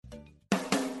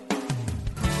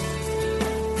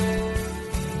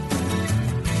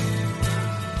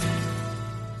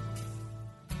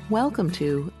Welcome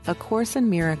to A Course in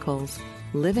Miracles,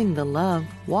 Living the Love,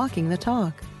 Walking the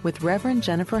Talk with Reverend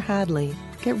Jennifer Hadley.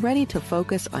 Get ready to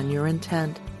focus on your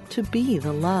intent to be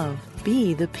the love,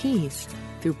 be the peace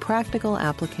through practical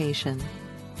application.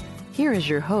 Here is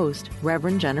your host,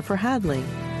 Reverend Jennifer Hadley.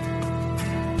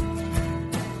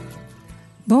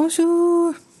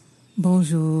 Bonjour.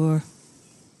 Bonjour.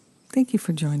 Thank you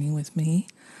for joining with me.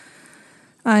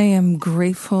 I am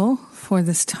grateful for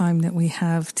this time that we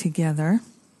have together.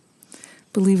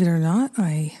 Believe it or not,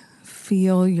 I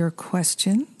feel your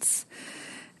questions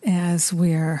as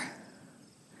we're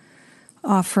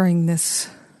offering this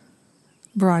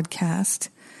broadcast.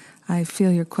 I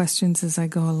feel your questions as I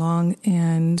go along,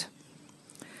 and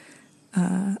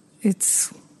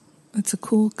it's a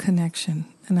cool connection,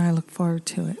 and I look forward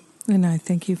to it. And I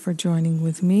thank you for joining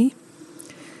with me.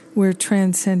 We're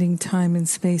transcending time and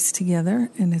space together,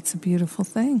 and it's a beautiful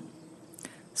thing.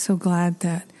 So glad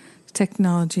that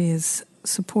technology is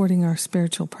supporting our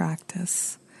spiritual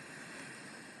practice.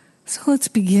 So let's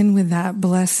begin with that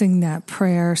blessing, that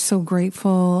prayer. So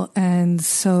grateful and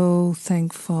so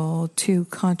thankful to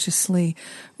consciously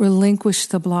relinquish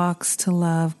the blocks to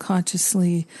love,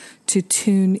 consciously to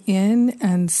tune in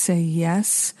and say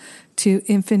yes to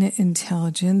infinite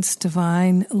intelligence,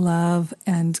 divine love,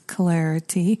 and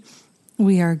clarity.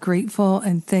 We are grateful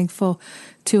and thankful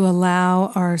to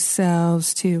allow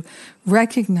ourselves to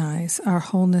recognize our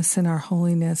wholeness and our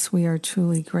holiness. We are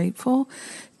truly grateful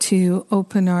to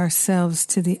open ourselves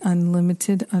to the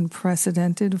unlimited,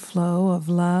 unprecedented flow of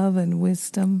love and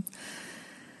wisdom.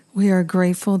 We are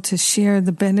grateful to share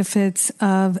the benefits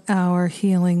of our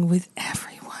healing with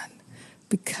everyone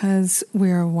because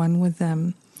we are one with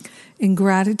them. In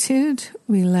gratitude,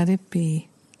 we let it be,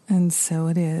 and so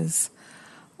it is.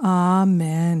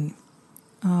 Amen.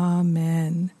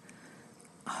 Amen.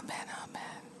 Amen.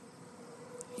 Amen.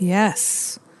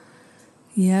 Yes.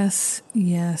 Yes,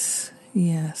 yes,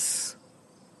 yes.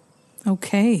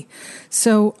 Okay.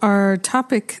 So our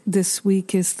topic this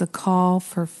week is the call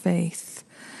for faith.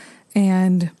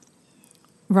 And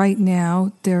right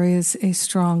now, there is a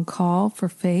strong call for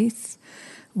faith.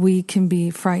 We can be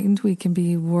frightened, we can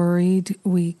be worried,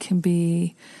 we can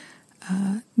be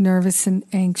nervous and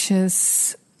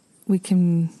anxious, we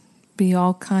can be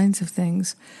all kinds of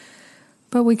things,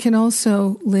 but we can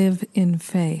also live in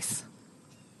faith.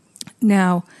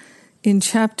 Now, in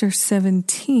chapter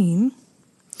 17,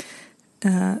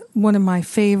 one of my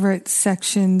favorite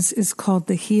sections is called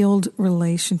The Healed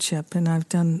Relationship, and I've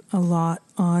done a lot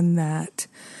on that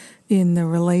in the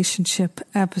relationship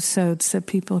episodes that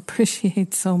people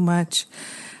appreciate so much.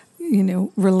 You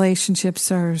know,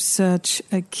 relationships are such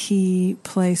a key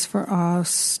place for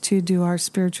us to do our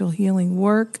spiritual healing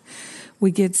work.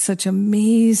 We get such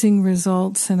amazing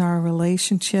results in our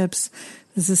relationships.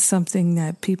 This is something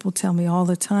that people tell me all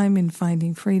the time in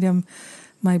Finding Freedom,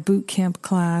 my boot camp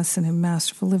class, and in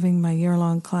Masterful Living, my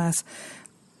year-long class.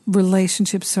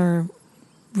 Relationships are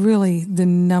really the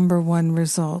number one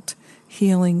result.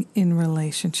 Healing in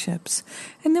relationships.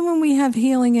 And then when we have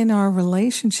healing in our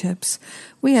relationships,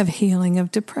 we have healing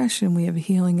of depression, we have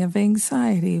healing of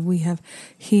anxiety, we have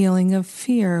healing of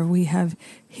fear, we have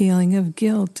healing of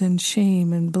guilt and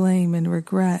shame and blame and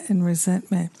regret and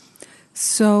resentment.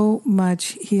 So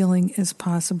much healing is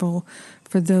possible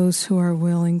for those who are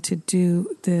willing to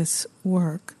do this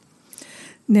work.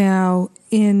 Now,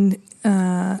 in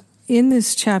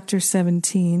this chapter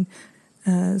 17,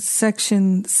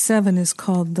 section 7 is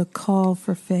called The Call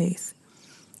for Faith.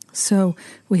 So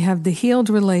we have the healed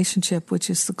relationship, which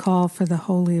is the call for the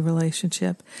holy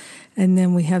relationship. And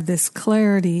then we have this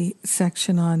clarity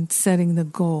section on setting the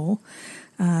goal.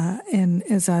 And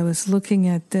as I was looking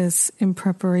at this in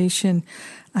preparation,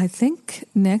 I think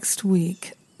next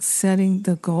week, setting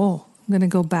the goal. I'm going to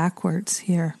go backwards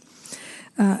here.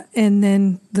 And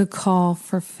then the call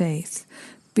for faith.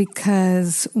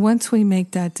 Because once we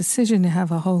make that decision to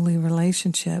have a holy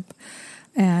relationship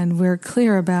and we're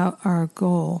clear about our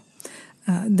goal,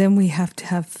 then we have to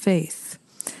have faith.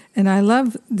 And I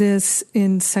love this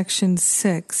in section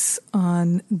 6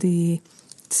 on the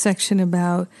section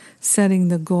about setting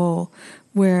the goal,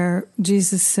 where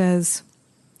Jesus says,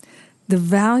 the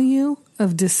value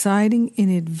of deciding in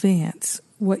advance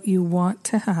what you want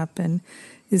to happen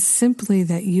is simply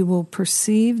that you will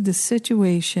perceive the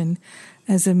situation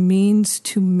as a means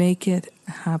to make it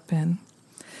happen.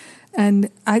 And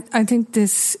I think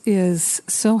this is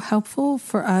so helpful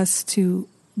for us to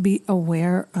be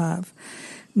aware of.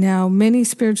 Now, many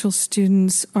spiritual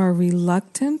students are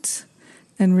reluctant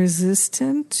and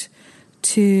resistant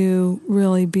to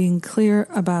really being clear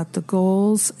about the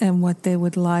goals and what they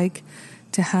would like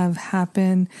to have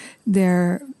happen.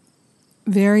 They're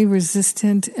very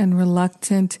resistant and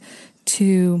reluctant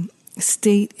to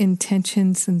state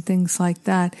intentions and things like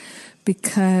that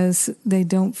because they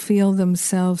don't feel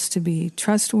themselves to be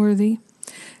trustworthy,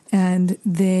 and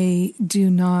they do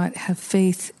not have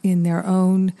faith in their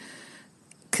own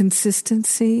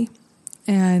consistency,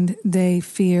 and they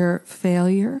fear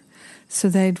failure. So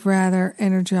they'd rather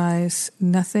energize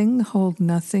nothing, hold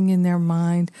nothing in their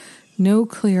mind, no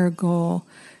clear goal,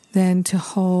 than to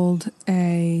hold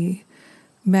a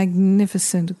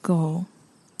magnificent goal.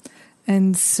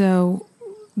 And so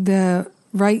the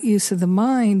right use of the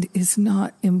mind is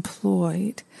not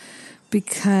employed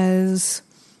because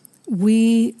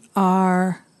we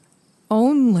are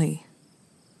only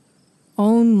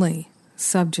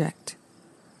subject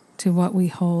to what we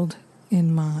hold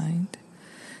in mind.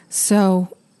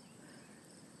 So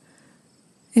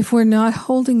if we're not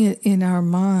holding it in our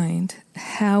mind,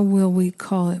 how will we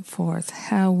call it forth?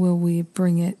 How will we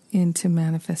bring it into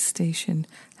manifestation?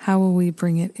 How will we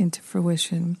bring it into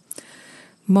fruition?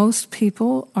 Most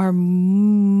people are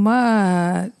much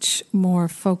more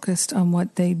focused on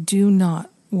what they do not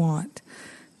want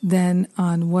than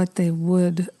on what they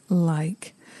would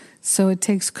like. So it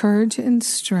takes courage and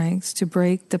strength to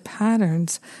break the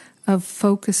patterns of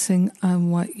focusing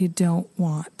on what you don't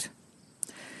want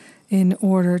in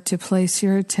order to place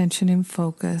your attention and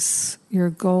focus, your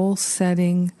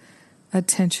goal-setting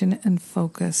attention and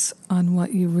focus on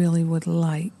what you really would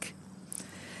like.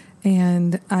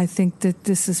 And I think that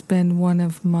this has been one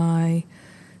of my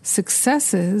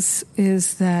successes,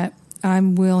 is that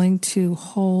I'm willing to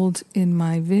hold in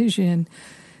my vision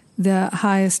the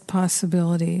highest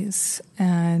possibilities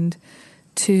and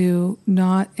to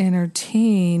not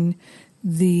entertain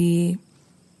the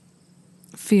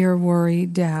fear, worry,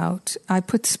 doubt. I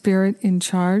put spirit in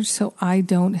charge so I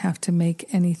don't have to make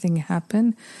anything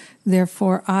happen.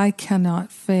 Therefore, I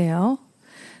cannot fail.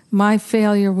 My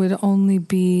failure would only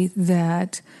be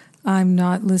that I'm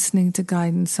not listening to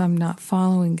guidance, I'm not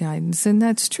following guidance. And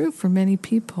that's true for many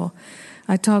people.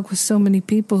 I talk with so many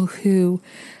people who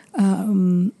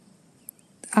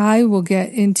I will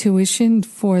get intuition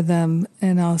for them,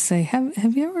 and I'll say,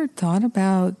 have you ever thought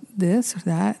about this or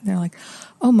that? And they're like,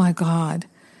 oh my God,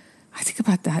 I think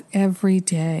about that every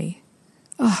day.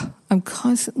 Oh, I'm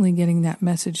constantly getting that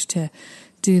message to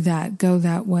do that, go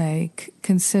that way,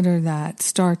 consider that,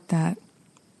 start that.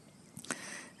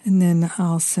 And then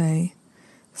I'll say,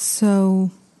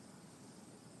 so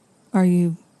are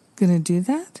you going to do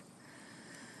that?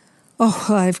 Oh,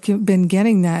 I've been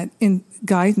getting that in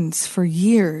guidance for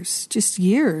years, just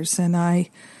years, and I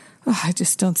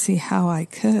just don't see how I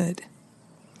could.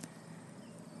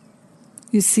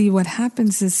 You see, what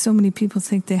happens is so many people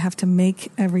think they have to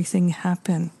make everything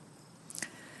happen.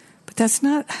 But that's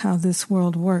not how this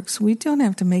world works. We don't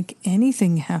have to make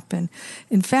anything happen.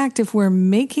 In fact, if we're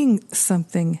making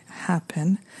something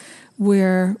happen,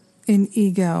 we're in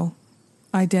ego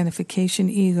identification,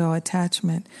 ego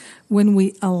attachment. When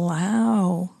we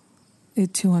allow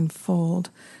it to unfold,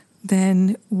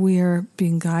 then we're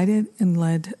being guided and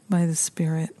led by the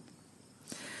Spirit.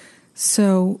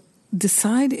 So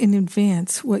decide in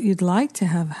advance what you'd like to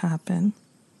have happen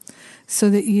so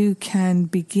that you can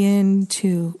begin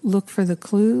to look for the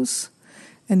clues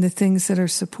and the things that are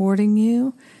supporting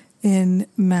you in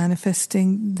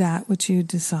manifesting that which you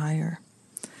desire.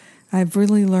 I've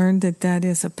really learned that that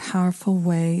is a powerful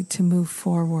way to move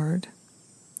forward,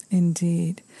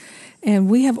 indeed. And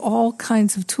we have all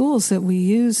kinds of tools that we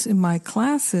use in my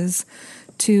classes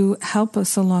to help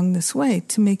us along this way,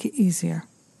 to make it easier,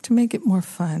 to make it more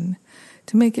fun,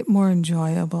 to make it more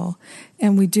enjoyable.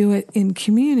 And we do it in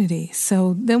community.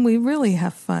 So then we really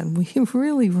have fun. We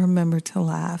really remember to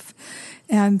laugh.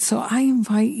 And so I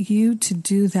invite you to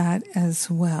do that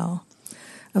as well.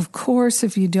 Of course,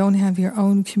 if you don't have your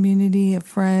own community of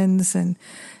friends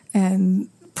and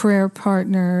prayer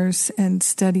partners and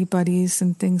study buddies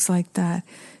and things like that,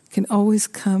 you can always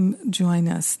come join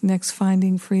us. Next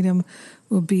Finding Freedom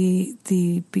will be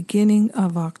the beginning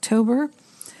of October.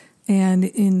 And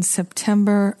in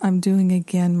September, I'm doing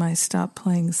again my Stop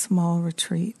Playing Small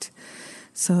retreat.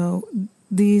 So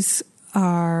these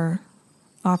are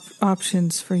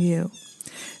options for you.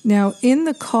 Now, in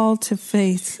the call to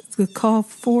faith, the call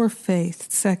for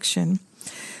faith section,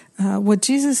 what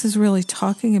Jesus is really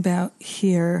talking about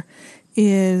here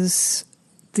is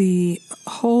the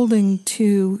holding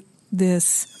to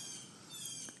this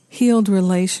healed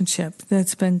relationship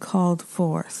that's been called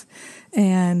forth,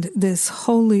 and this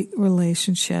holy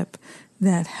relationship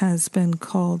that has been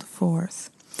called forth.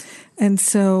 And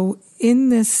so in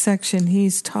this section,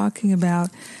 he's talking about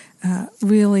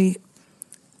really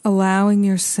allowing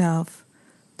yourself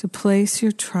to place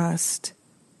your trust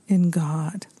in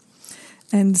God,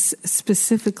 and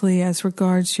specifically as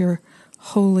regards your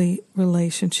holy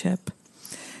relationship.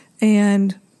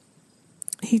 And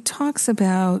he talks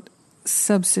about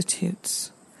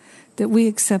substitutes, that we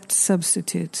accept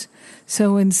substitutes.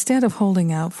 So instead of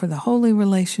holding out for the holy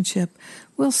relationship,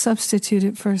 we'll substitute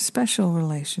it for a special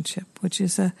relationship, which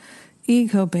is a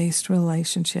ego-based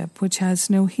relationship, which has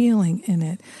no healing in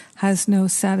it, has no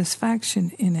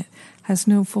satisfaction in it, has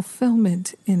no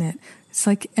fulfillment in it. It's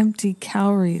like empty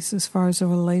calories as far as a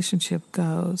relationship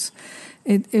goes.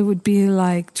 It would be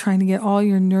like trying to get all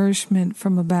your nourishment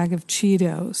from a bag of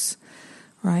Cheetos,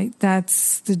 right?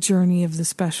 That's the journey of the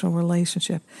special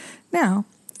relationship. Now,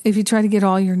 if you try to get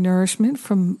all your nourishment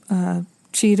from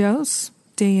Cheetos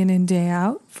day in and day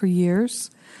out for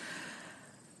years,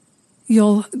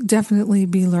 you'll definitely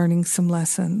be learning some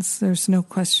lessons. There's no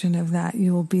question of that.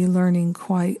 You will be learning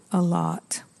quite a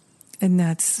lot. And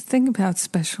that's the thing about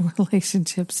special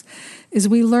relationships, is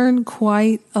we learn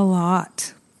quite a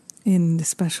lot in the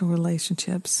special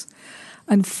relationships.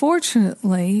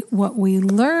 Unfortunately, what we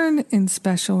learn in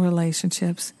special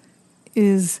relationships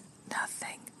is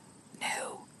nothing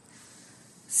new.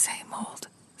 Same old,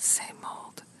 same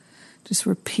old. Just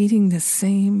repeating the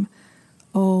same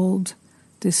old,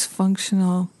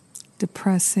 dysfunctional,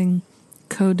 depressing,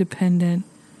 codependent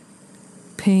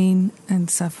pain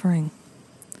and suffering.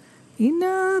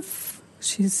 Enough,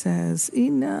 she says,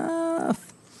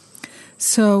 enough.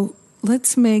 So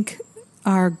let's make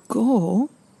our goal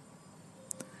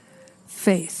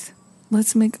faith.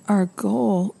 Let's make our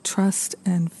goal trust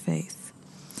and faith.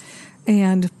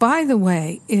 And by the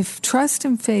way, if trust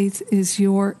and faith is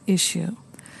your issue,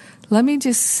 let me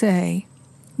just say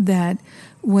that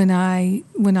when I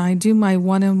do my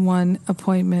one-on-one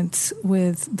appointments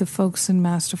with the folks in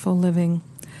Masterful Living,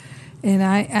 and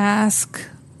I ask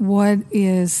what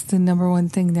is the number one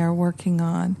thing they're working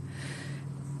on,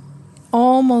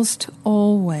 almost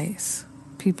always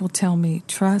people tell me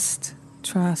trust,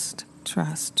 trust,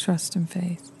 trust, trust and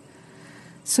faith.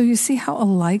 So you see how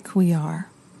alike we are.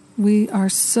 We are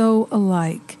so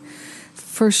alike.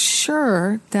 For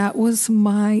sure, that was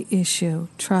my issue,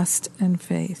 trust and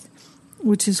faith,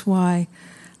 which is why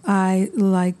I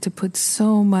like to put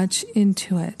so much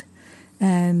into it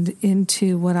and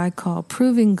into what I call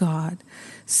proving God.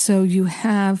 So you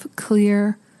have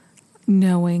clear,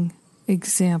 knowing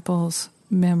examples,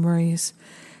 memories,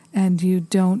 and you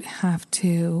don't have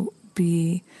to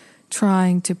be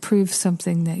trying to prove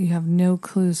something that you have no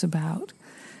clues about.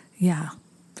 Yeah,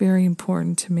 very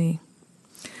important to me.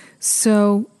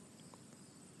 So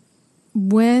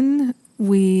when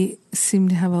we seem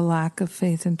to have a lack of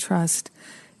faith and trust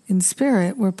in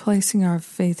spirit, we're placing our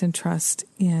faith and trust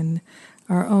in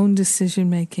our own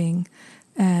decision-making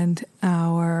and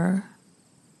our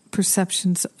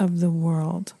perceptions of the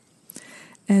world.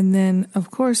 And then,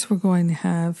 of course, we're going to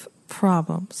have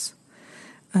problems.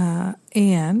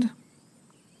 And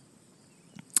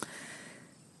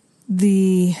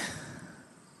the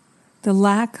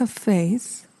lack of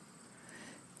faith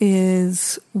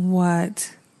is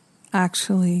what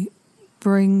actually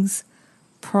brings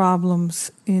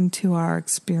problems into our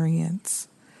experience.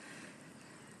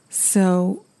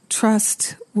 So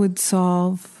trust would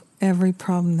solve every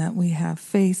problem that we have.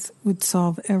 Faith would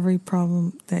solve every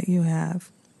problem that you have.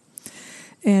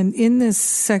 And in this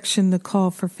section, the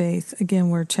call for faith, again,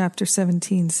 we're chapter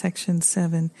 17, section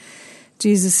 7,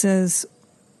 Jesus says,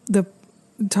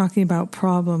 talking about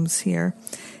problems here,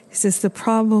 he says the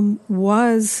problem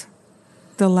was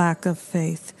the lack of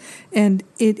faith. And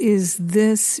it is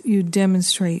this you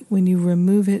demonstrate when you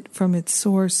remove it from its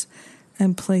source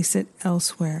and place it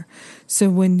elsewhere. So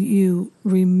when you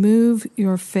remove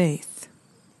your faith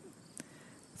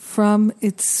from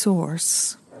its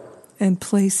source and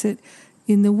place it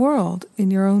in the world,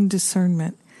 in your own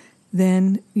discernment,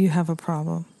 then you have a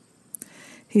problem.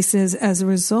 He says, as a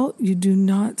result, you do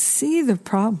not see the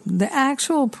problem, the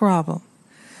actual problem,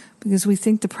 because we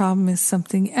think the problem is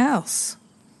something else.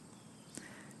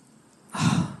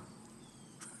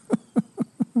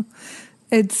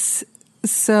 It's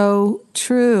so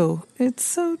true. It's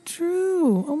so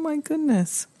true. Oh my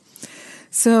goodness.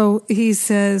 So he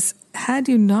says, had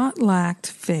you not lacked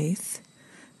faith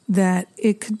that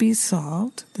it could be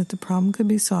solved, that the problem could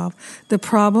be solved, the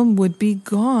problem would be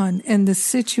gone and the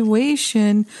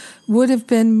situation would have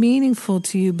been meaningful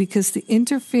to you because the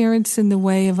interference in the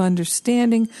way of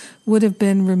understanding would have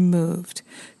been removed.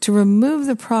 To remove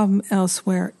the problem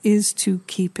elsewhere is to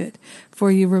keep it,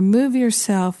 for you remove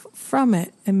yourself from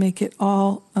it and make it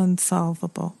all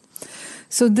unsolvable.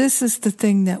 So this is the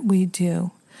thing that we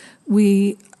do.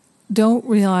 We don't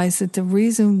realize that the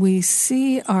reason we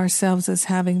see ourselves as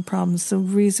having problems, the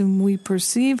reason we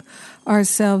perceive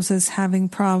ourselves as having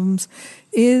problems,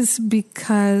 is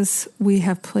because we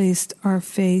have placed our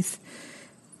faith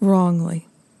wrongly.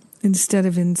 Instead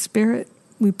of in spirit,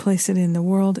 we place it in the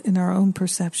world, in our own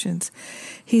perceptions.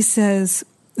 He says,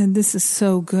 and this is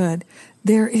so good,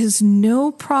 there is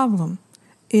no problem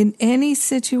in any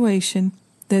situation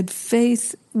that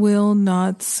faith will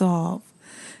not solve.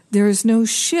 There is no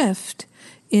shift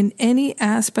in any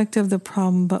aspect of the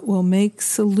problem but will make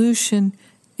solution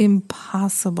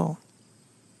impossible.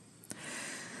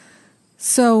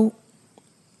 So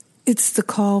it's the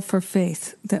call for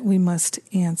faith that we must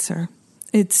answer.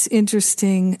 It's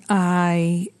interesting,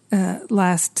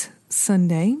 last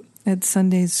Sunday at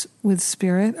Sundays with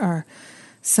Spirit, our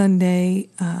Sunday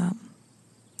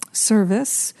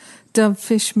service, Dove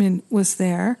Fishman was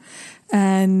there,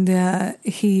 and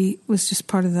he was just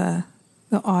part of the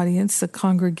audience, the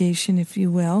congregation, if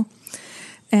you will.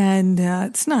 And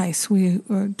it's nice. We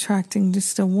were attracting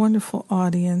just a wonderful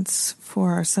audience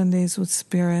for our Sundays with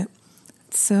Spirit.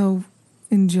 It's so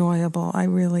enjoyable. I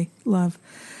really love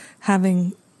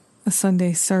having a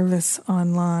Sunday service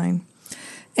online.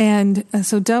 And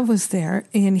so Dove was there,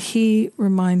 and he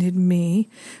reminded me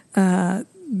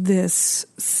this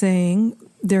saying,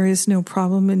 there is no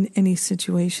problem in any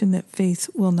situation that faith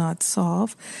will not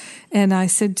solve. And I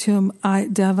said to him,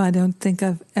 Dove, I don't think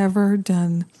I've ever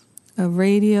done a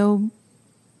radio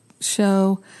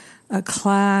show, a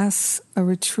class, a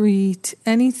retreat,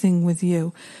 anything with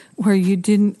you where you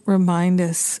didn't remind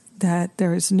us that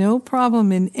there is no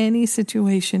problem in any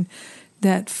situation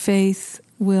that faith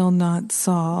will not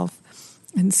solve.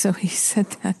 And so he said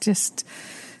that just,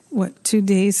 2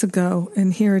 days ago,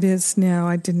 and here it is now.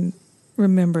 I didn't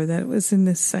remember that it was in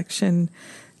this section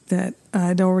that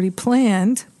I'd already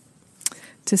planned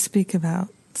to speak about.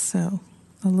 So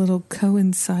a little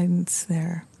coincidence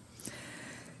there.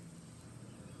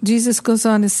 Jesus goes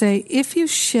on to say, if you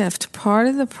shift part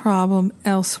of the problem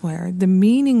elsewhere, the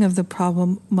meaning of the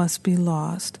problem must be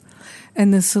lost,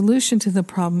 and the solution to the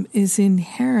problem is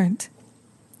inherent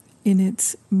in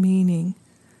its meaning.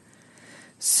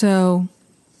 So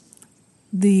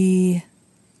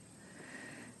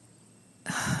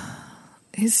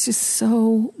it's just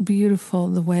so beautiful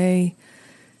the way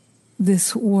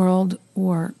this world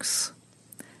works,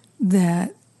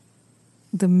 that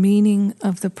the meaning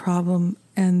of the problem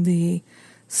and the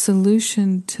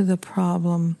solution to the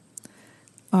problem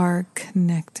are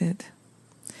connected.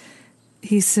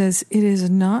 He says, is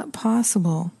it not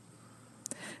possible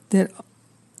that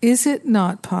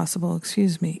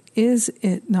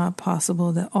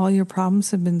all your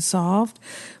problems have been solved,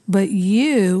 but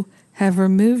you have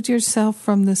removed yourself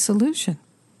from the solution?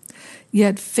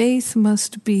 Yet faith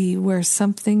must be where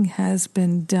something has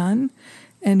been done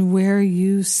and where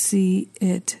you see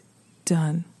it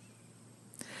done.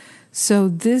 So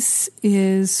this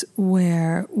is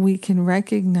where we can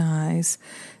recognize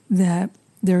that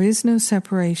there is no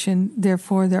separation,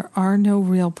 therefore there are no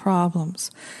real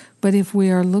problems. But if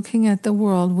we are looking at the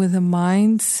world with a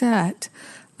mindset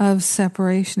of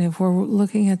separation, if we're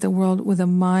looking at the world with a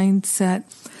mindset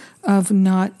of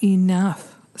not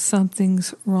enough,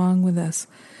 something's wrong with us,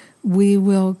 we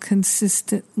will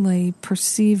consistently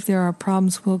perceive there are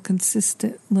problems, we'll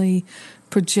consistently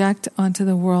project onto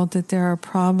the world that there are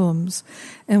problems.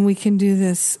 And we can do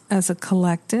this as a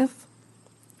collective,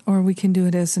 or we can do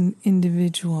it as an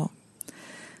individual.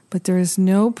 But there is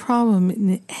no problem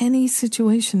in any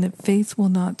situation that faith will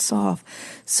not solve.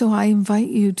 So I invite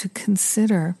you to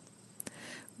consider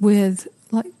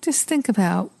just think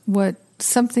about what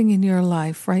something in your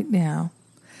life right now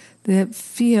that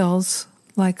feels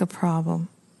like a problem.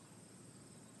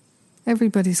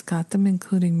 Everybody's got them,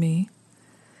 including me.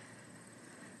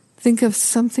 Think of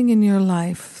something in your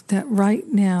life that right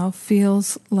now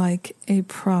feels like a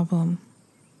problem,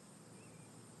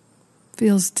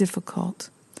 feels difficult,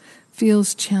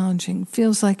 feels challenging,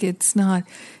 feels like it's not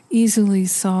easily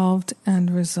solved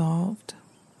and resolved.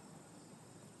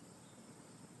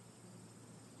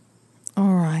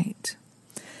 All right.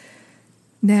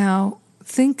 Now,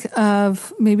 think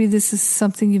of, maybe this is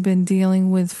something you've been dealing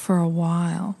with for a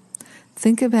while.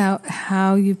 Think about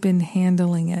how you've been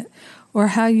handling it, or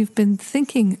how you've been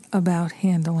thinking about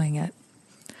handling it.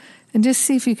 And just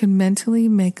see if you can mentally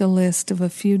make a list of a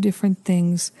few different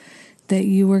things that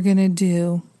you are going to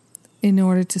do in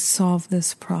order to solve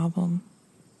this problem.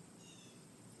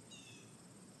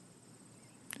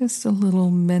 Just a little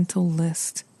mental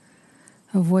list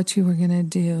of what you were going to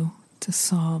do to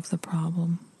solve the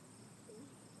problem.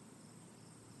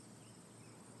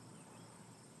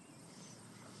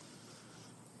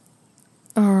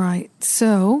 right,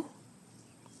 so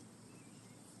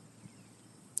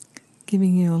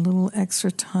giving you a little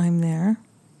extra time there.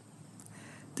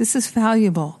 This is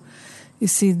valuable. You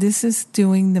see, this is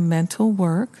doing the mental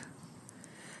work,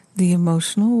 the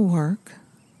emotional work,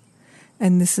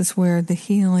 and this is where the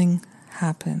healing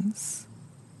happens.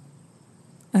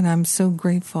 And I'm so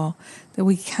grateful that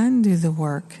we can do the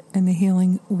work and the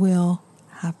healing will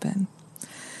happen.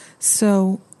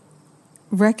 So,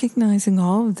 recognizing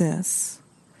all of this,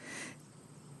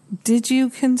 did you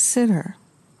consider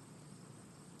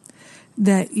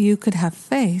that you could have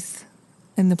faith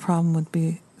and the problem would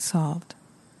be solved?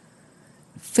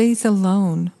 Faith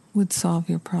alone would solve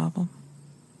your problem.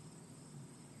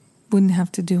 Wouldn't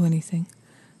have to do anything.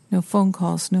 No phone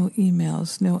calls, no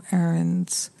emails, no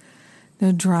errands,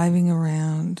 no driving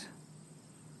around,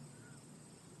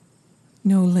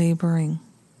 no laboring.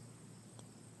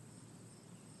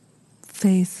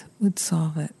 Faith would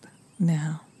solve it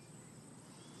now.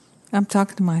 I'm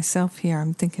talking to myself here.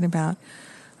 I'm thinking about,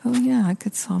 oh yeah, I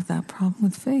could solve that problem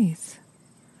with faith.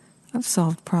 I've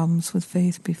solved problems with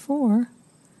faith before.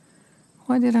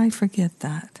 Why did I forget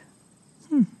that?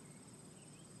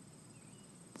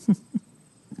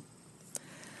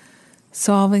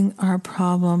 Solving our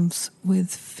problems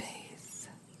with faith.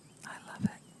 I love it.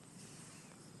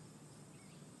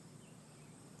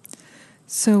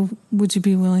 So, would you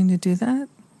be willing to do that?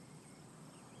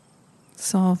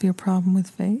 Solve your problem with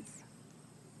faith?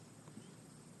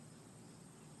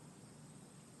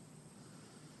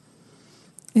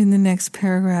 In the next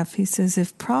paragraph, he says,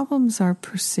 if problems are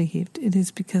perceived, it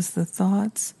is because the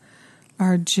thoughts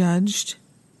are judged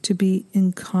to be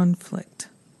in conflict.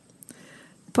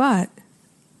 But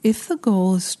if the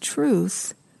goal is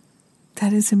truth,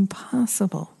 that is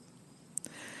impossible.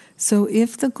 So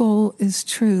if the goal is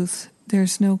truth,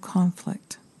 there's no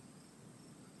conflict.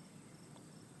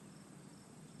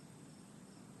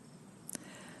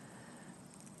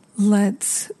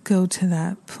 Let's go to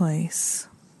that place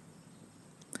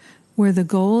where the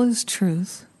goal is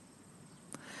truth,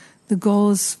 the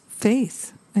goal is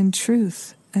faith and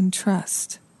truth and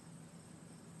trust.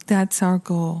 That's our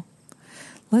goal.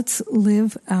 Let's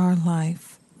live our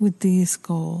life with these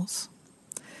goals.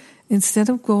 Instead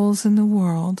of goals in the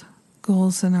world,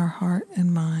 goals in our heart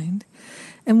and mind.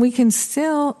 And we can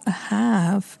still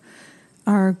have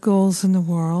our goals in the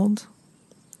world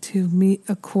to meet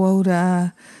a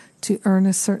quota, to earn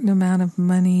a certain amount of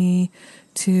money,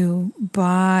 to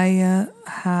buy a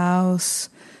house,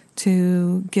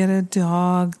 to get a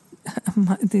dog.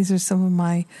 These are some of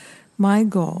my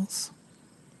goals.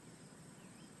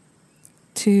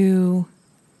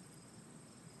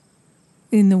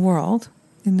 In the world,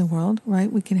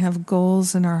 right? We can have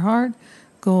goals in our heart,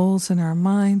 goals in our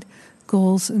mind,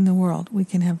 goals in the world. We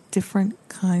can have different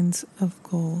kinds of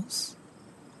goals.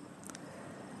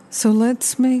 So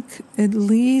let's make at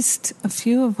least a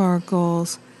few of our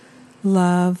goals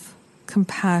love,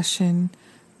 compassion,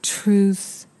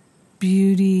 truth,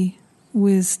 beauty,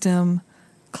 wisdom,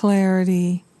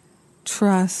 clarity,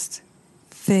 trust,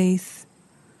 faith.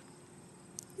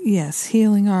 Yes,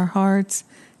 healing our hearts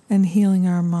and healing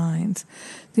our minds.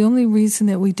 The only reason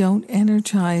that we don't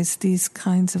energize these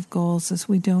kinds of goals is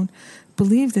we don't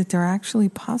believe that they're actually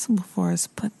possible for us,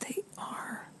 but they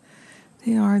are.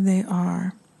 They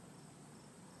are.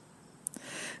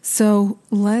 So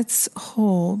let's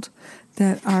hold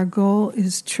that our goal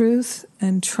is truth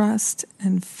and trust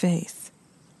and faith.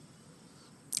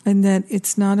 And that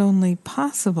it's not only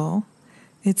possible,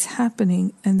 it's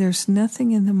happening, and there's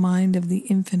nothing in the mind of the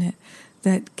infinite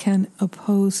that can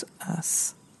oppose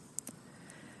us.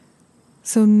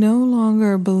 So no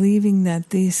longer believing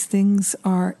that these things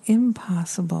are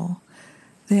impossible,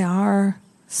 they are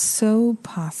so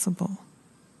possible.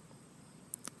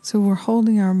 So we're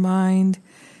holding our mind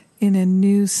in a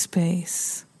new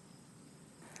space.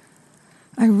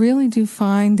 I really do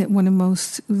find that one of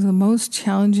the most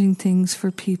challenging things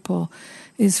for people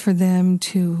is for them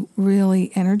to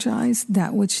really energize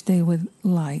that which they would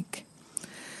like.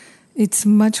 It's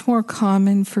much more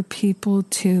common for people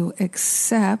to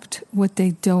accept what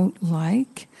they don't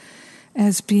like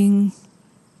as being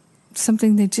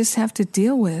something they just have to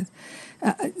deal with.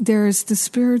 There's the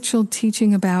spiritual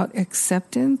teaching about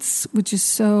acceptance, which is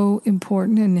so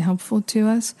important and helpful to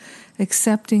us,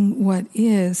 accepting what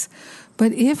is.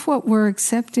 But if what we're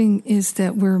accepting is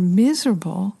that we're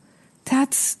miserable,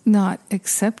 that's not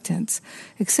acceptance.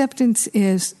 Acceptance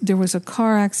is there was a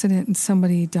car accident and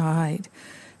somebody died.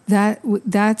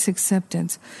 That's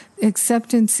acceptance.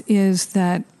 Acceptance is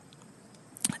that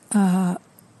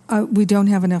we don't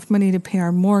have enough money to pay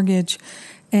our mortgage,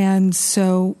 and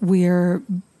so we're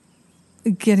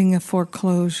getting a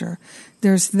foreclosure.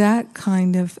 There's that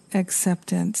kind of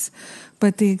acceptance.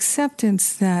 But the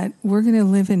acceptance that we're going to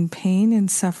live in pain and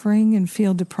suffering and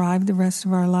feel deprived the rest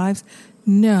of our lives,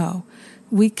 no,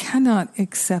 we cannot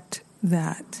accept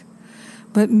that.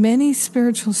 But many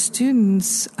spiritual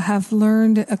students have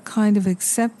learned a kind of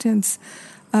acceptance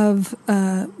of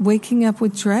waking up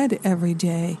with dread every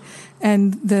day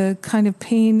and the kind of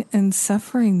pain and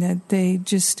suffering that they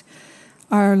just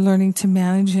are learning to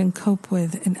manage and cope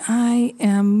with. And I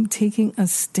am taking a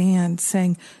stand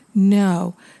saying,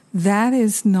 no, that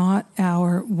is not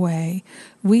our way.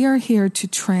 We are here to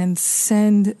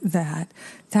transcend that.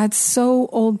 That's so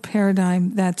old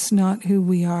paradigm. That's not who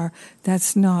we are.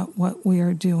 That's not what we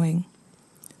are doing.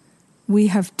 We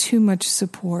have too much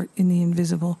support in the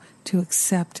invisible to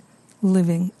accept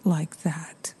living like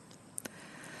that.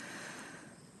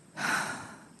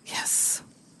 Yes.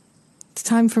 It's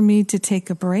time for me to take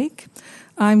a break.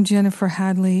 I'm Jennifer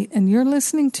Hadley, and you're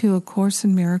listening to A Course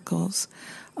in Miracles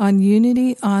on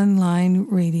Unity Online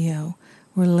Radio.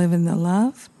 We're living the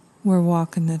love, we're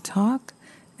walking the talk,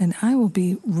 and I will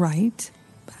be right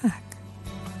back.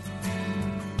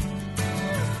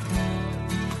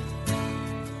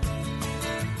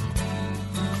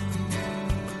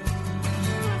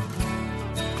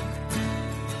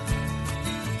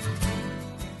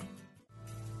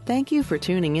 Thank you for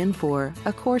tuning in for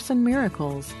A Course in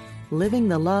Miracles, living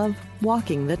the love,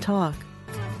 walking the talk.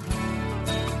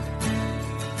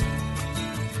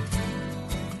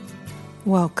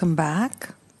 Welcome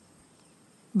back.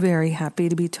 Very happy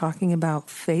to be talking about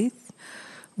faith,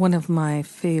 one of my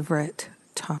favorite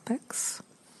topics.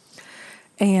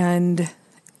 And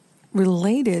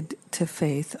related to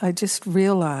faith, I just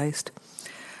realized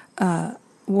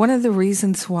one of the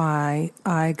reasons why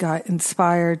I got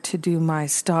inspired to do my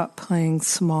Stop Playing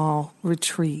Small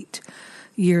retreat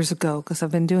years ago, because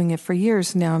I've been doing it for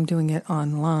years, now I'm doing it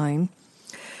online,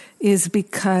 is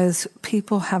because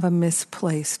people have a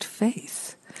misplaced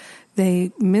faith.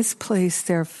 They misplace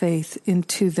their faith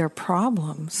into their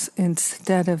problems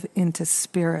instead of into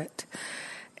spirit.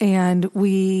 And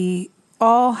we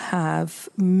all have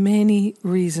many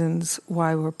reasons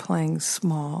why we're playing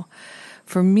small.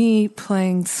 For me,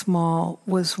 playing small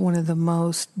was one of the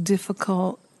most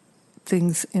difficult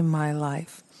things in my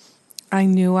life. I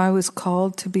knew I was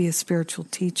called to be a spiritual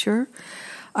teacher.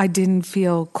 I didn't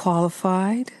feel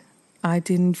qualified. I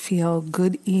didn't feel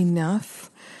good enough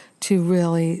to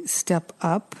really step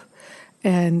up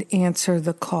and answer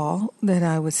the call that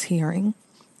I was hearing,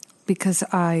 because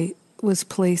I was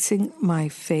placing my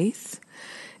faith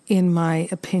in my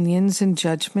opinions and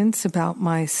judgments about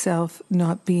myself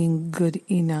not being good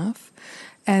enough,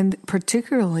 and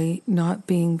particularly not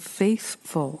being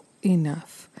faithful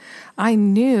enough. I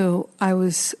knew I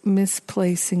was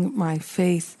misplacing my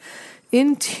faith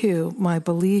into my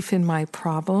belief in my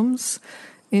problems,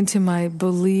 into my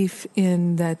belief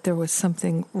in that there was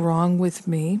something wrong with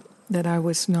me, that I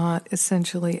was not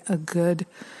essentially a good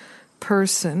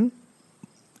person.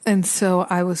 And so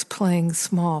I was playing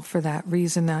small for that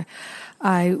reason.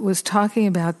 I was talking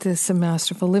about this in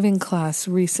Masterful Living class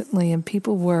recently, and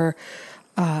people were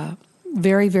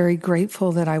very, very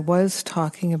grateful that I was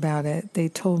talking about it. They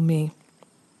told me,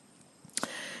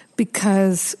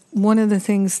 because one of the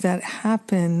things that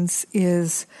happens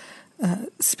is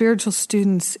spiritual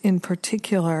students in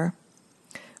particular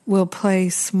will play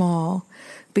small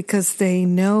because they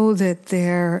know that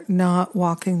they're not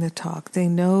walking the talk. They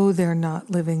know they're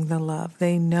not living the love.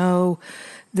 They know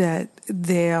that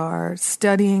they are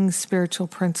studying spiritual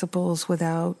principles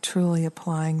without truly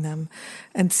applying them.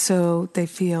 And so they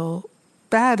feel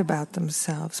bad about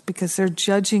themselves because they're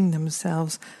judging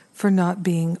themselves for not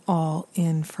being all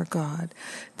in for God.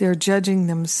 They're judging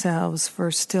themselves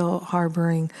for still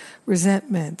harboring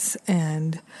resentments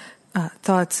and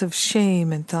thoughts of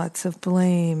shame and thoughts of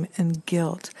blame and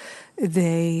guilt.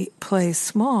 They play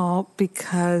small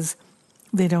because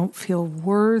they don't feel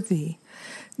worthy.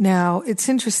 Now, it's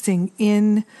interesting,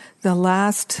 in the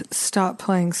last Stop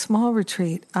Playing Small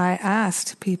retreat, I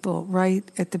asked people right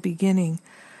at the beginning,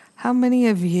 how many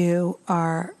of you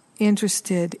are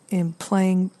interested in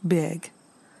playing big?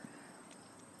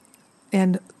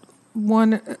 And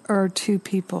one or two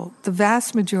people, the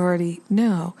vast majority,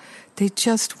 no. They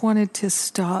just wanted to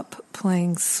stop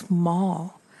playing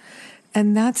small.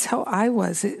 And that's how I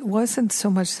was. It wasn't so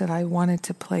much that I wanted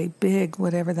to play big,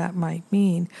 whatever that might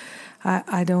mean.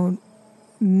 I don't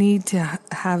need to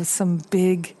have some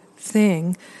big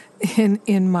thing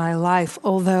in my life,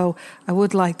 although I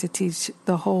would like to teach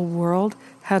the whole world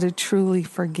how to truly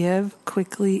forgive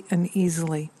quickly and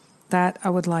easily. That I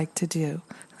would like to do.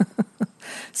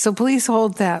 So please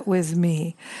hold that with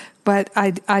me. But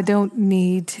I don't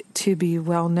need to be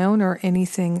well known or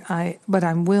anything. But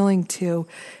I'm willing to,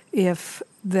 if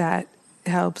that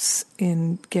helps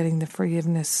in getting the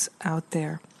forgiveness out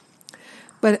there.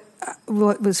 But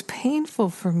what was painful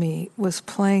for me was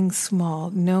playing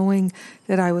small, knowing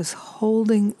that I was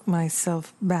holding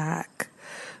myself back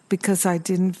because I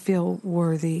didn't feel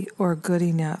worthy or good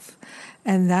enough.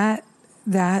 And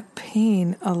that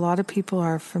pain, a lot of people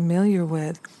are familiar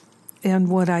with. And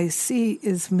what I see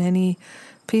is many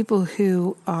people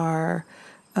who are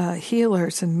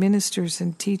healers and ministers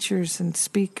and teachers and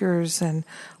speakers and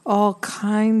all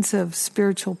kinds of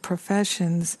spiritual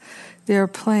professions, they're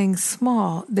playing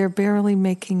small. They're barely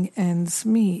making ends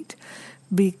meet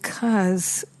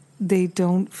because they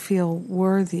don't feel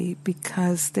worthy,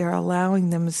 because they're allowing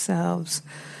themselves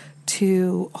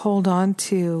to hold on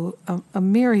to a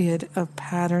myriad of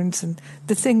patterns and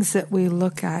the things that we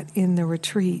look at in the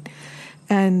retreat.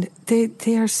 And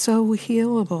they are so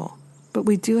healable. But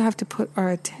we do have to put our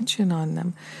attention on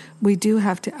them. We do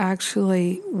have to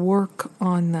actually work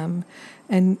on them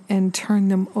and turn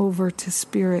them over to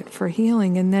Spirit for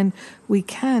healing. And then we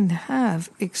can have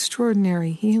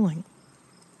extraordinary healing.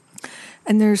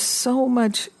 And there's so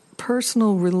much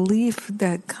personal relief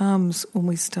that comes when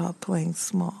we stop playing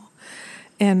small.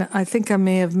 And I think I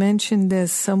may have mentioned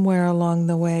this somewhere along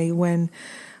the way when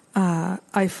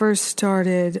I first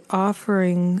started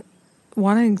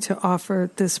wanting to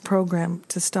offer this program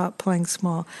to stop playing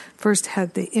small. First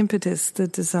had the impetus, the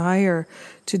desire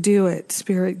to do it.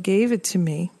 Spirit gave it to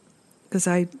me because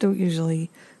I don't usually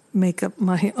make up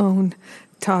my own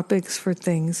topics for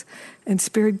things. And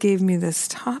Spirit gave me this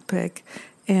topic.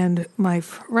 And my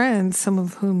friends, some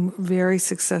of whom very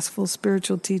successful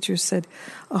spiritual teachers, said,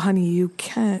 "Oh, honey, you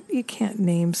can't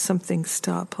name something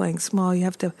stop playing small. You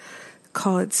have to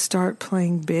call it start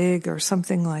playing big or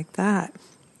something like that."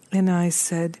 And I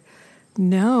said,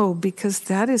 no, because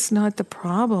that is not the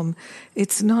problem.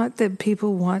 It's not that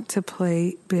people want to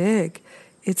play big.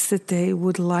 It's that they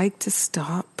would like to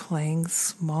stop playing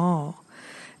small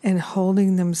and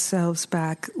holding themselves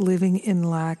back, living in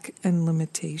lack and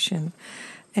limitation.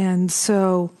 And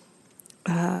so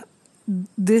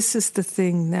this is the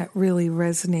thing that really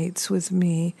resonates with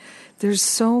me. There's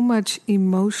so much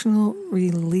emotional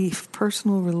relief,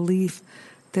 personal relief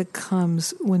that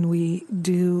comes when we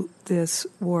do this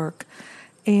work.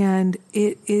 And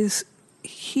it is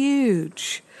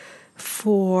huge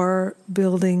for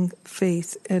building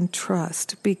faith and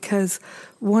trust, because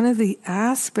one of the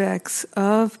aspects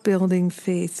of building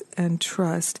faith and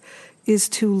trust is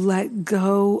to let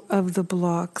go of the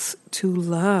blocks to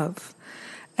love.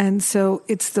 And so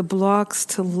it's the blocks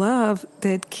to love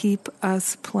that keep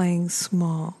us playing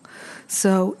small.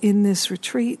 So in this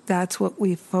retreat, that's what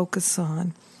we focus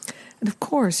on. And of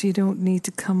course, you don't need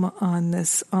to come on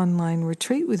this online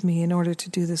retreat with me in order to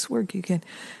do this work. You can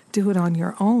do it on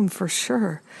your own for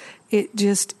sure.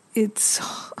 It's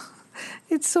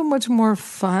so much more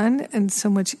fun and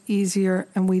so much easier,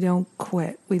 and we don't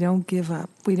quit. We don't give up.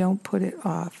 We don't put it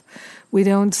off. We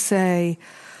don't say,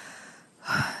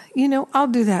 I'll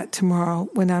do that tomorrow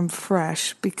when I'm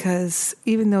fresh, because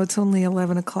even though it's only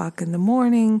 11 o'clock in the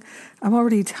morning, I'm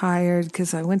already tired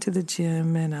because I went to the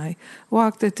gym and I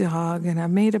walked the dog and I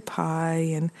made a pie.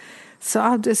 And so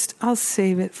I'll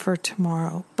save it for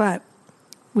tomorrow. But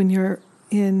when you're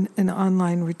in an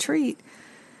online retreat,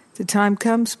 the time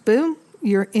comes, boom,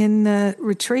 you're in the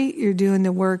retreat, you're doing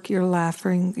the work, you're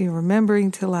laughing, you're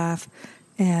remembering to laugh,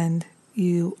 and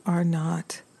you are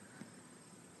not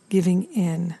giving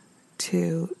in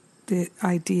to the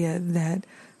idea that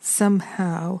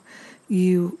somehow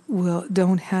you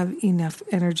don't have enough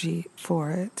energy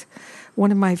for it.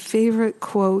 One of my favorite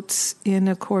quotes in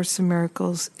A Course in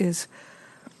Miracles is,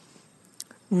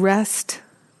 "Rest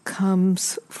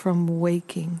comes from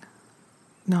waking,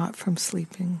 not from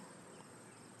sleeping."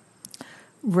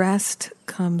 Rest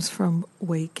comes from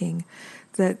waking.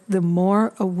 That the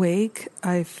more awake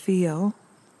I feel,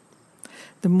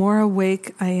 the more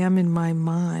awake I am in my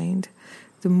mind,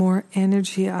 the more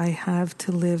energy I have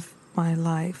to live my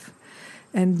life.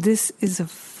 And this is a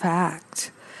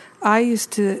fact. I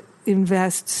used to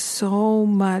invest so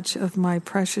much of my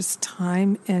precious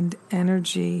time and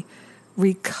energy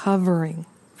recovering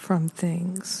from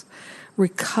things,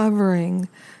 recovering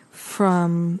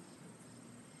from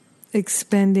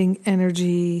expending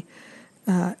energy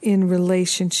in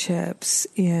relationships,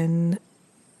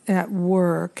 at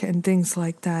work and things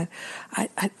like that.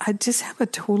 I just have a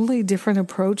totally different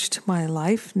approach to my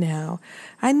life now.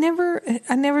 I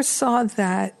never saw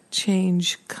that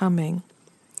change coming.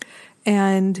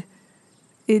 And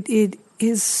it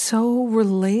is so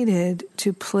related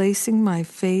to placing my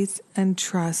faith and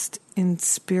trust in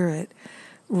spirit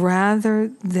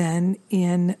rather than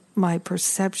in my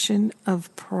perception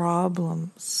of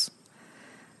problems.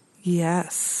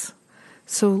 Yes.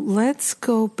 So let's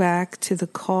go back to the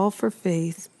call for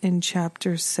faith in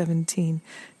chapter 17.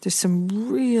 There's some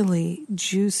really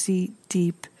juicy,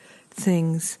 deep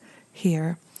things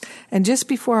here. And just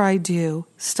before I do,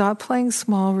 Stop Playing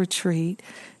Small Retreat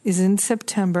is in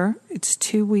September. It's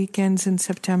 2 weekends in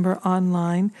September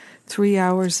online, 3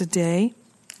 hours a day.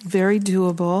 Very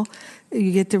doable.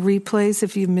 You get the replays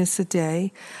if you miss a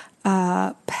day.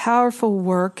 Powerful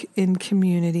work in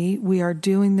community. We are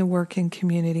doing the work in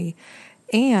community.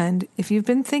 And if you've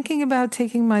been thinking about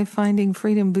taking my Finding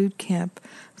Freedom Bootcamp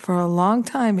for a long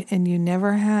time and you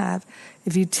never have,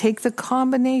 if you take the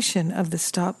combination of the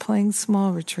Stop Playing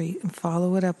Small Retreat and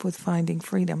follow it up with Finding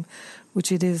Freedom, which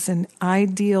it is an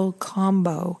ideal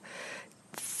combo,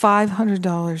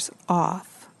 $500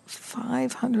 off.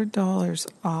 $500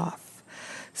 off.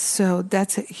 So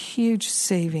that's a huge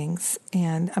savings,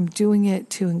 and I'm doing it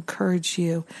to encourage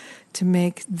you to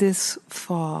make this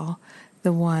fall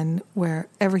the one where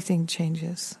everything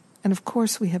changes. And of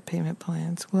course we have payment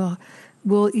plans.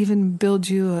 We'll even build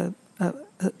you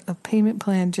a payment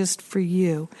plan just for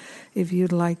you if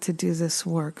you'd like to do this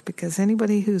work, because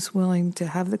anybody who's willing to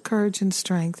have the courage and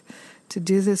strength to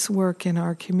do this work in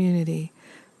our community,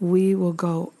 we will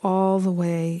go all the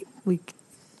way,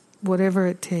 whatever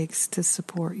it takes to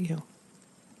support you.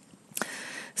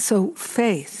 So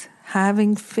faith,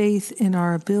 having faith in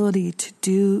our ability to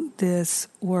do this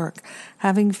work,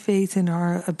 having faith in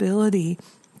our ability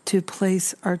to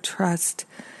place our trust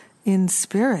in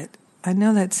spirit. I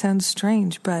know that sounds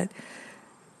strange, but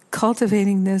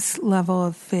cultivating this level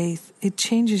of faith, it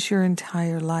changes your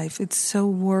entire life. It's so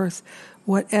worth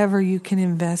whatever you can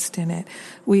invest in it.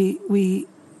 We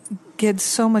get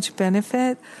so much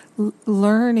benefit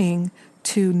learning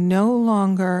to no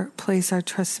longer place our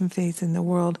trust and faith in the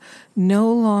world,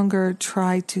 no longer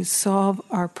try to solve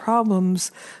our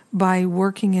problems by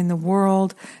working in the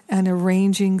world and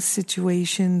arranging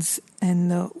situations in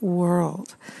the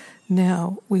world.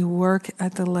 No, we work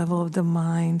at the level of the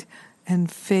mind, and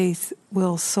faith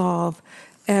will solve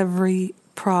every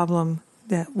problem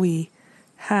that we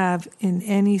have in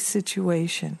any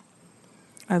situation.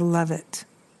 I love it.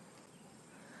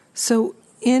 So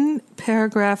in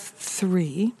paragraph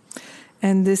 3,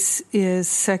 and this is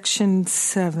section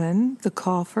 7, the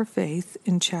call for faith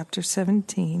in chapter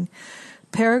 17,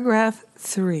 paragraph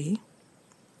 3,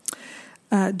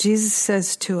 Jesus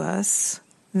says to us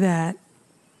that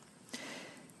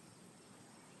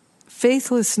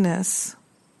faithlessness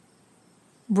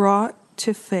brought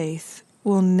to faith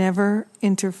will never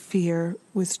interfere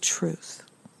with truth.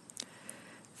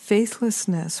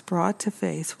 Faithlessness brought to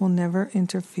faith will never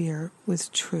interfere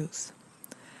with truth.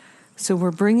 So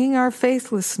we're bringing our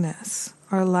faithlessness,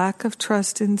 our lack of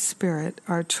trust in spirit,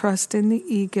 our trust in the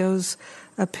ego's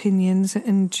opinions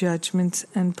and judgments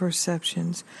and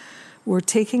perceptions. We're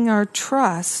taking our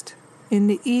trust in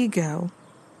the ego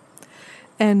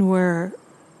and we're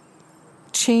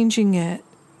changing it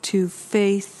to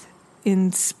faith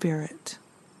in spirit.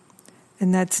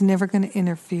 And that's never going to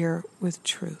interfere with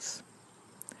truth.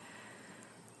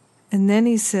 And then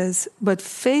he says, but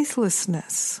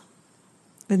faithlessness,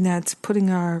 and that's putting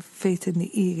our faith in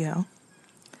the ego,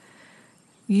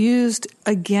 used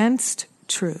against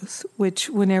truth, which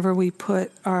whenever we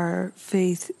put our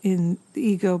faith in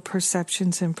ego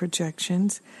perceptions and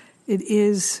projections, it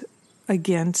is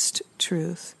against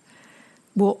truth,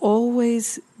 will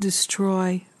always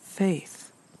destroy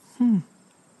faith.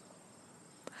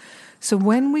 So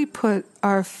when we put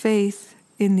our faith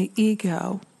in the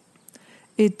ego,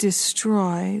 it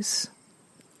destroys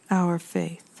our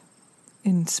faith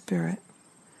in spirit,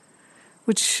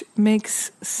 which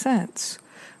makes sense.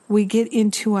 We get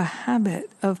into a habit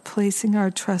of placing our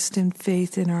trust and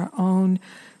faith in our own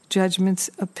judgments,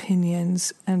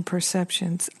 opinions, and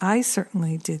perceptions. I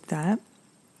certainly did that.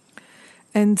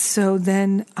 And so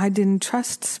then I didn't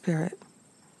trust spirit.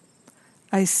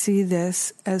 I see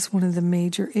this as one of the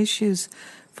major issues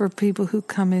for people who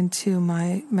come into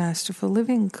my Masterful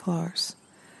Living course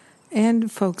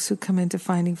and folks who come into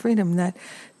Finding Freedom, that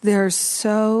they're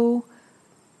so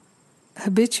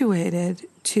habituated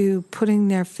to putting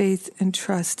their faith and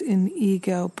trust in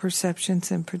ego,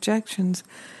 perceptions, and projections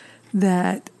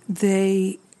that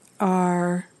they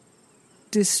are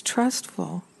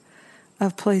distrustful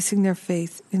of placing their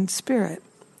faith in spirit.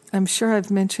 I'm sure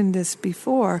I've mentioned this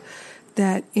before,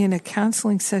 that in a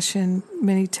counseling session,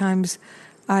 many times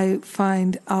I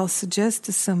find I'll suggest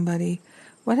to somebody,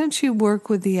 Why don't you work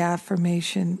with the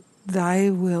affirmation, thy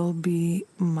will be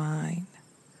mine?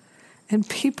 And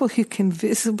people, you can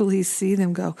visibly see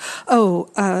them go,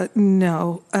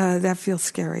 no, that feels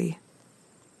scary.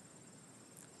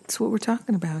 That's what we're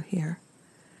talking about here.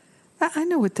 I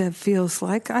know what that feels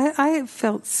like. I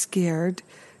felt scared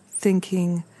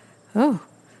thinking, oh,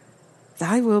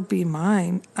 thy will be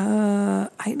mine.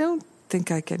 I don't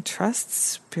think I can trust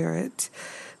Spirit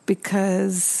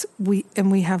because we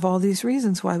have all these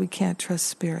reasons why we can't trust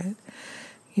Spirit.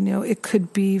 You know, it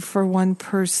could be for one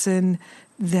person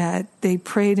that they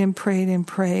prayed and prayed and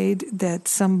prayed that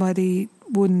somebody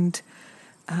wouldn't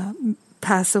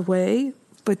pass away,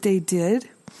 but they did.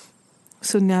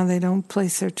 So now they don't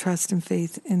place their trust and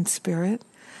faith in Spirit.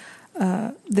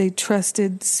 They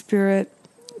trusted Spirit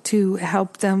to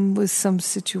help them with some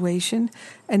situation,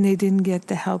 and they didn't get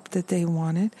the help that they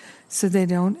wanted, so they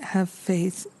don't have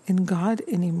faith in God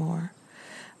anymore.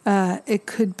 It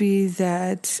could be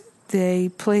that they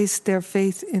placed their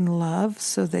faith in love,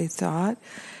 so they thought,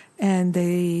 and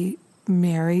they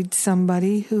married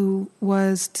somebody who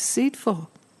was deceitful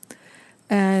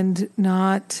and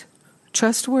not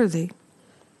trustworthy.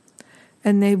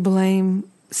 And they blame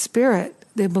Spirit.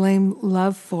 They blame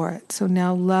love for it. So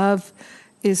now love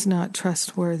is not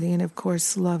trustworthy. And of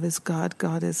course, love is God.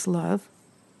 God is love.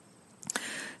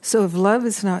 So if love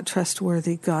is not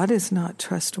trustworthy, God is not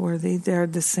trustworthy. They're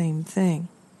the same thing.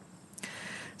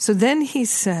 So then he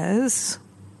says,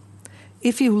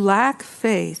 if you lack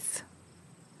faith,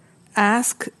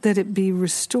 ask that it be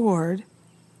restored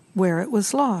where it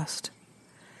was lost,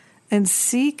 and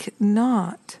seek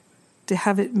not to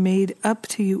have it made up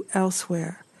to you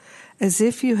elsewhere, as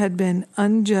if you had been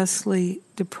unjustly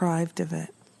deprived of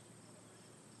it.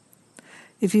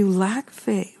 If you lack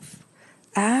faith,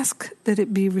 ask that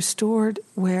it be restored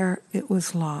where it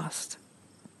was lost.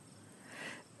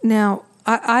 Now,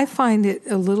 I find it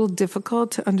a little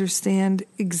difficult to understand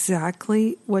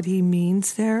exactly what he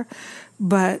means there,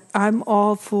 but I'm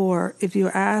all for if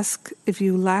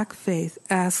you lack faith,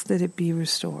 ask that it be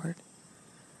restored.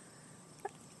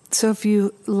 So if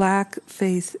you lack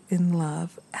faith in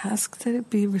love, ask that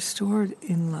it be restored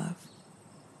in love.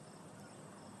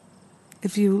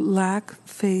 If you lack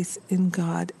faith in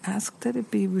God, ask that it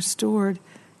be restored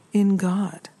in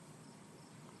God.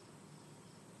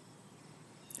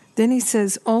 Then he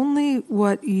says, only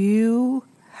what you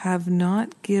have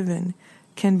not given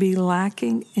can be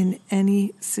lacking in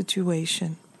any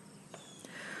situation.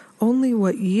 Only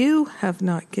what you have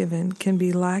not given can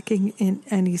be lacking in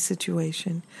any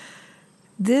situation.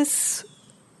 This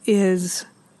is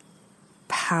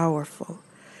powerful.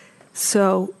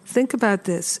 So think about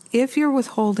this. If you're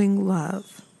withholding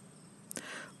love,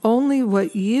 only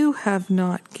what you have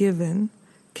not given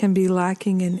can be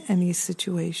lacking in any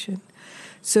situation.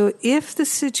 So if the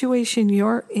situation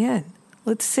you're in,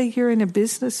 let's say you're in a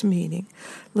business meeting,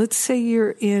 let's say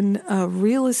you're in a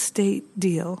real estate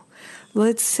deal,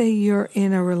 let's say you're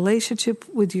in a relationship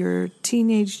with your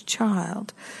teenage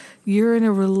child, you're in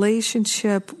a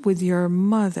relationship with your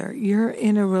mother, you're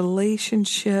in a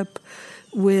relationship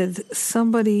with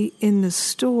somebody in the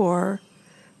store,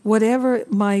 whatever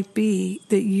it might be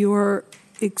that you're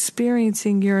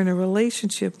experiencing, you're in a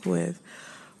relationship with,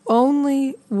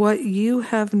 only what you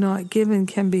have not given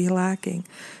can be lacking.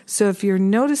 So if you're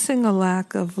noticing a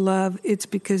lack of love, it's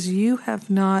because you have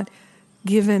not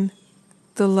given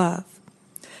the love.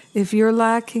 If you're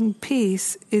lacking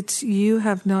peace, it's you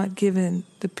have not given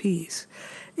the peace.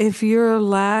 If you're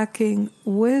lacking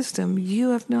wisdom,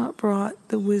 you have not brought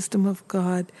the wisdom of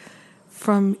God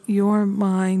from your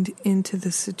mind into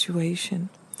the situation.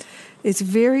 It's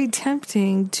very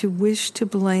tempting to wish to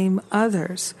blame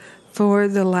others for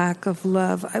the lack of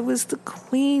love. I was the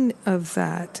queen of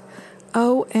that.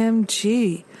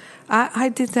 OMG. I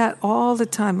did that all the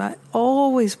time. I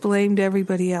always blamed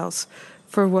everybody else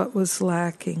for what was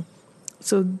lacking.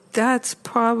 So that's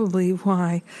probably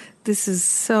why this is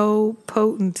so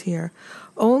potent here.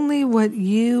 Only what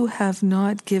you have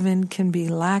not given can be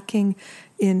lacking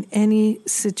in any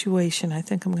situation. I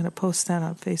think I'm going to post that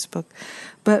on Facebook.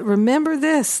 But remember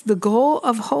this, the goal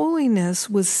of holiness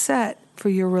was set for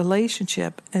your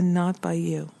relationship and not by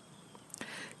you.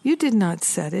 You did not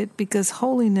set it because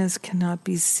holiness cannot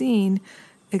be seen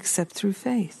except through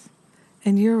faith.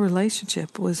 And your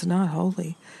relationship was not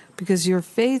holy because your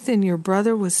faith in your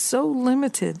brother was so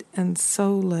limited and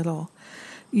so little.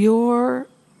 Your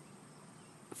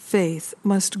faith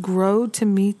must grow to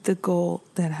meet the goal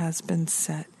that has been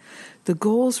set. The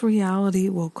goal's reality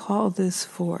will call this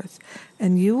forth,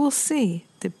 and you will see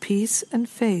that peace and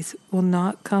faith will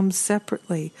not come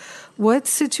separately. What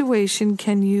situation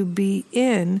can you be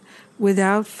in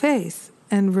without faith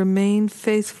and remain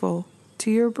faithful to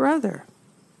your brother?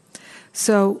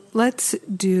 So let's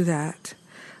do that.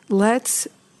 Let's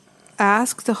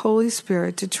ask the Holy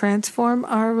Spirit to transform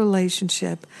our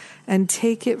relationship and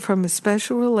take it from a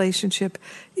special relationship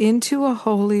into a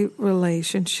holy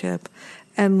relationship.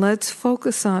 And let's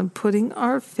focus on putting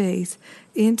our faith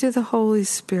into the Holy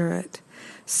Spirit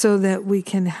so that we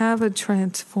can have a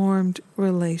transformed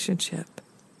relationship.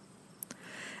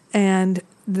 And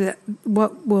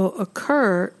what will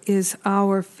occur is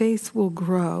our faith will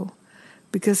grow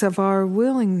because of our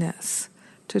willingness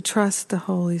to trust the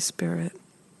Holy Spirit.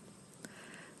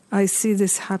 I see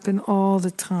this happen all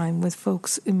the time with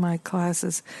folks in my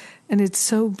classes, and it's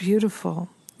so beautiful.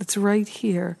 It's right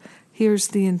here. Here's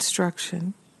the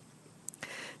instruction.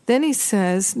 Then he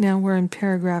says, now we're in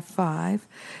paragraph 5,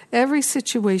 every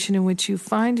situation in which you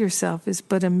find yourself is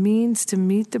but a means to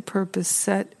meet the purpose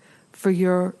set for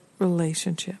your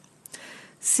relationship.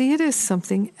 See it as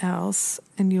something else,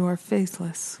 and you are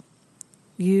faithless.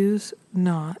 Use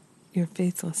not your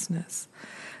faithlessness.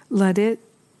 Let it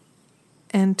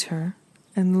enter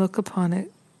and look upon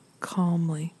it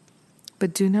calmly,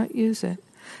 but do not use it.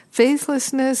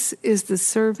 Faithlessness is the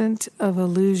servant of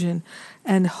illusion,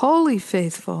 and wholly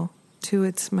faithful to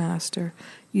its master.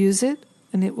 Use it,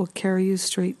 and it will carry you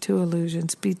straight to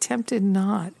illusions. Be tempted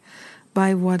not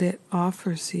by what it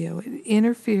offers you. It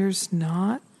interferes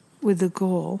not with the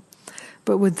goal,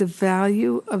 but with the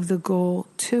value of the goal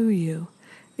to you.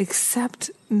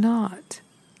 Accept not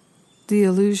the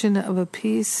illusion of a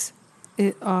peace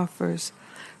it offers,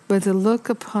 but to look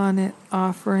upon it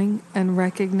offering and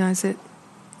recognize it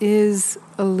is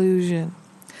illusion.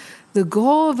 The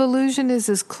goal of illusion is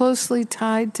as closely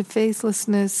tied to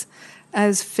faithlessness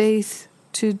as faith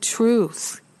to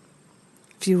truth.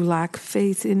 If you lack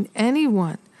faith in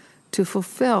anyone to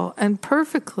fulfill and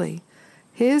perfectly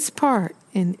his part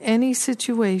in any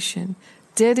situation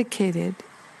dedicated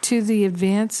to the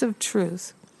advance of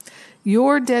truth,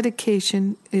 your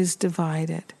dedication is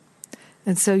divided.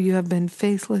 And so you have been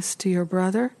faithless to your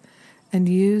brother and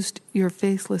used your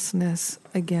faithlessness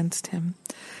against him.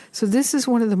 So this is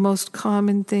one of the most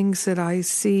common things that I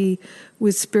see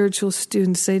with spiritual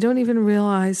students. They don't even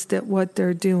realize that what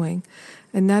they're doing.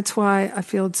 And that's why I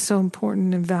feel it's so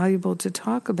important and valuable to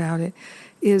talk about it,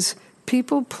 is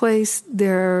people place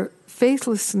their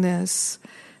faithlessness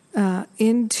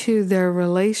into their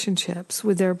relationships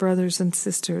with their brothers and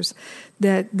sisters,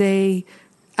 that they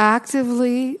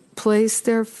actively place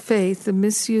their faith, the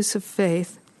misuse of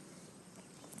faith,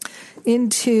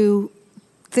 into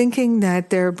thinking that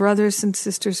their brothers and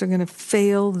sisters are going to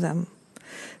fail them,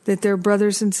 that their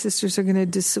brothers and sisters are going to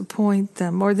disappoint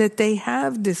them, or that they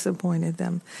have disappointed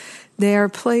them. They are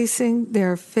placing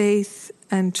their faith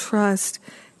and trust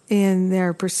in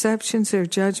their perceptions, their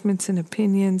judgments and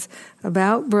opinions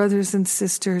about brothers and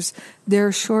sisters,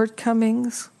 their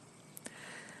shortcomings,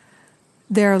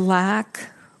 their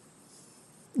lack,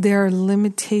 their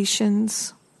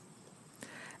limitations.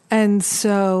 And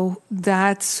so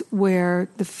that's where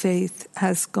the faith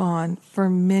has gone for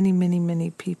many, many,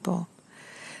 many people.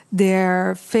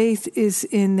 Their faith is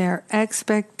in their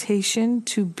expectation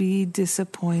to be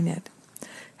disappointed.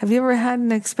 Have you ever had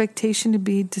an expectation to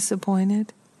be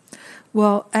disappointed?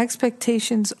 Well,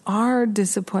 expectations are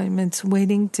disappointments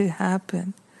waiting to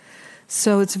happen.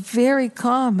 So it's very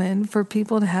common for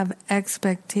people to have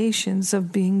expectations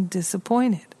of being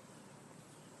disappointed.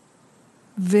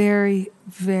 Very,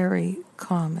 very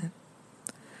common.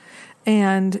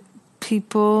 And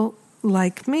people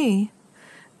like me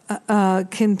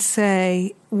can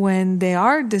say when they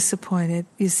are disappointed,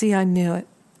 you see, I knew it.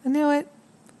 I knew it.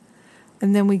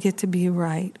 And then we get to be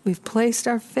right. We've placed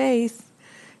our faith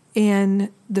in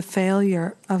the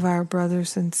failure of our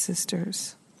brothers and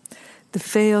sisters, the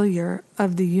failure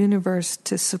of the universe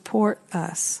to support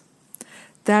us.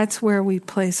 That's where we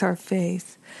place our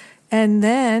faith. And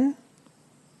then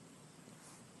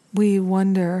we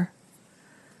wonder,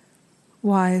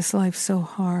 why is life so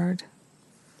hard?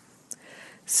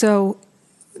 So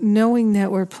knowing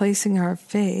that we're placing our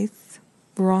faith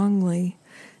wrongly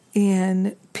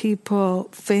in people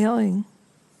failing,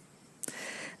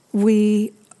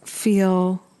 we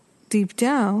feel deep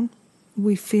down,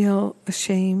 we feel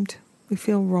ashamed, we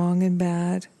feel wrong and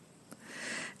bad.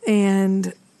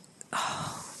 And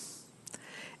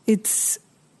it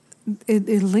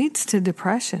leads to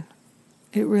depression.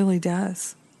 It really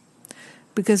does.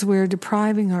 Because we're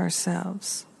depriving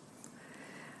ourselves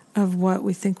of what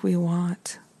we think we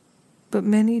want. But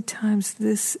many times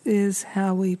this is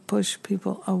how we push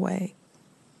people away.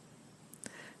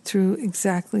 through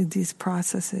exactly these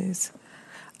processes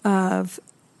of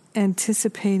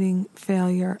anticipating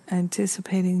failure,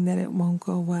 anticipating that it won't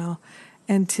go well,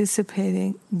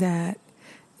 anticipating that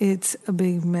it's a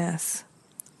big mess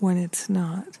when it's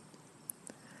not.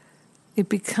 It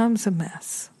becomes a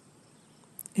mess.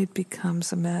 It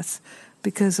becomes a mess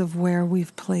because of where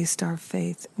we've placed our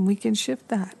faith, and we can shift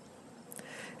that.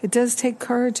 It does take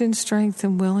courage and strength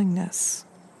and willingness.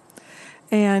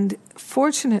 And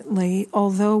fortunately,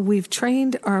 although we've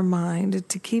trained our mind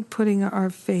to keep putting our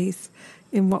faith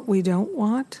in what we don't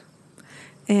want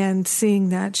and seeing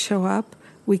that show up,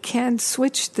 we can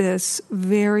switch this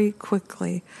very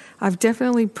quickly. I've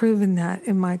definitely proven that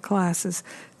in my classes,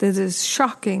 that it is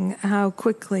shocking how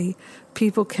quickly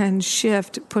people can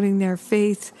shift putting their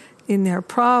faith in their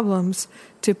problems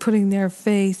to putting their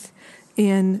faith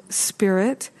in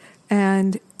spirit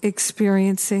and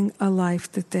experiencing a life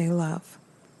that they love.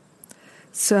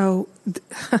 So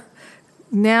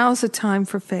now's a time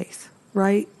for faith.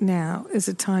 Right now is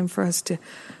a time for us to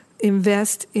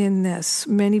invest in this.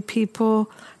 Many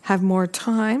people have more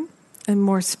time and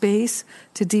more space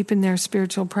to deepen their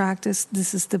spiritual practice.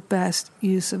 This is the best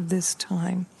use of this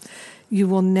time. You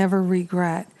will never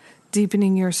regret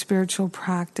deepening your spiritual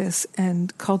practice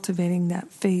and cultivating that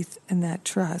faith and that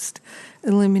trust,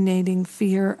 eliminating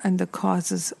fear and the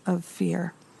causes of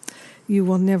fear. You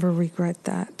will never regret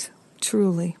that.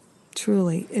 Truly,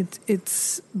 truly.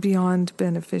 It's beyond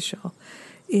beneficial.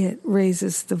 It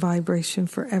raises the vibration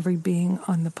for every being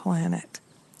on the planet.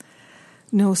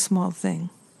 No small thing.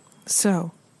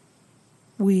 So,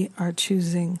 we are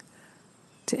choosing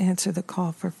to answer the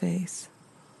call for faith.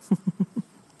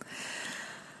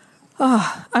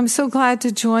 I'm so glad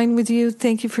to join with you.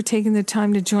 Thank you for taking the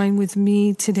time to join with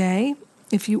me today.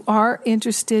 If you are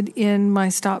interested in my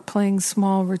Stop Playing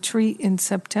Small retreat in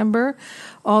September,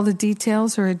 all the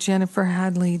details are at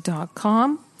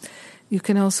jenniferhadley.com. You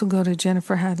can also go to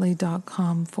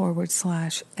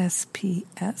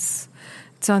jenniferhadley.com/SPS.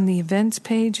 It's on the events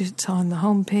page. It's on the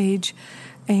home page.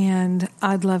 And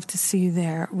I'd love to see you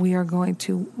there. We are going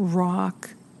to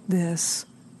rock this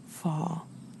fall.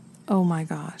 Oh my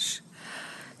gosh.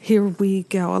 Here we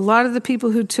go. A lot of the people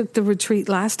who took the retreat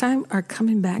last time are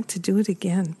coming back to do it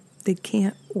again. They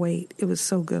can't wait. It was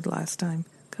so good last time.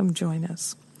 Come join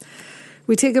us.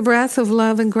 We take a breath of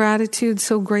love and gratitude,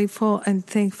 so grateful and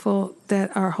thankful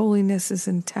that our holiness is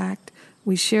intact.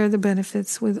 We share the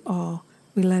benefits with all.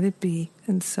 We let it be,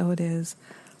 and so it is.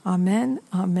 Amen,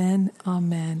 amen,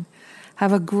 amen.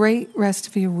 Have a great rest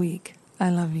of your week.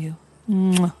 I love you.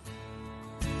 Mwah.